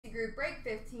C&C group break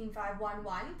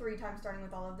 15511, 3 times starting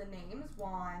with all of the names.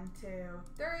 1, 2,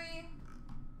 3.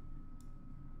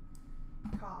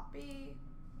 Copy.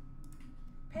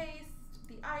 Paste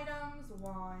the items.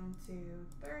 1, 2,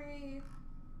 3.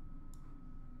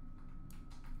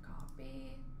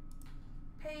 Copy.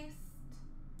 Paste.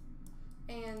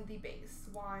 And the base.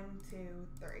 1, 2,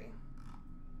 3.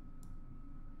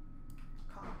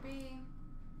 Copy.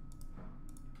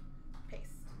 Paste.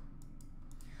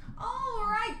 All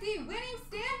right, the winning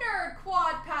standard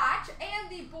quad patch and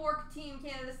the Bork Team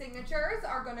Canada signatures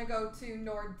are going to go to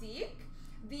Nordique.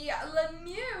 The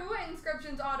Lemieux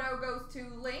inscriptions auto goes to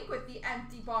Link, with the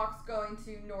empty box going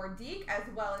to Nordique, as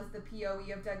well as the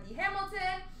POE of Dougie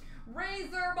Hamilton.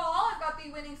 Razor Ball has got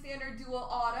the winning standard dual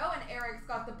auto, and Eric's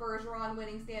got the Bergeron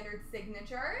winning standard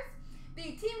signatures. The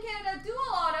Team Canada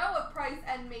dual auto of Price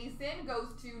and Mason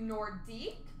goes to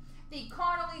Nordique. The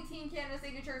Connolly Team Canada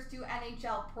signatures to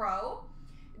NHL Pro.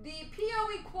 The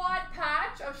POE quad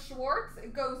patch of Schwartz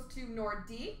goes to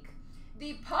Nordique.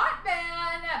 The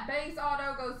Potvin base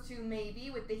auto goes to Maybe,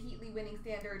 with the Heatley winning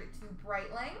standard to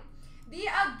Breitling. The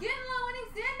Ginla winning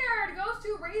standard goes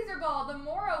to Razor Ball. The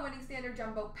Morrow winning standard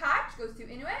jumbo patch goes to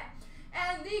Inuit.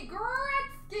 And the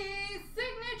Gretzky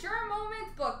signature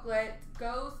moments booklet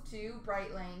goes to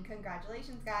Breitling.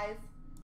 Congratulations, guys.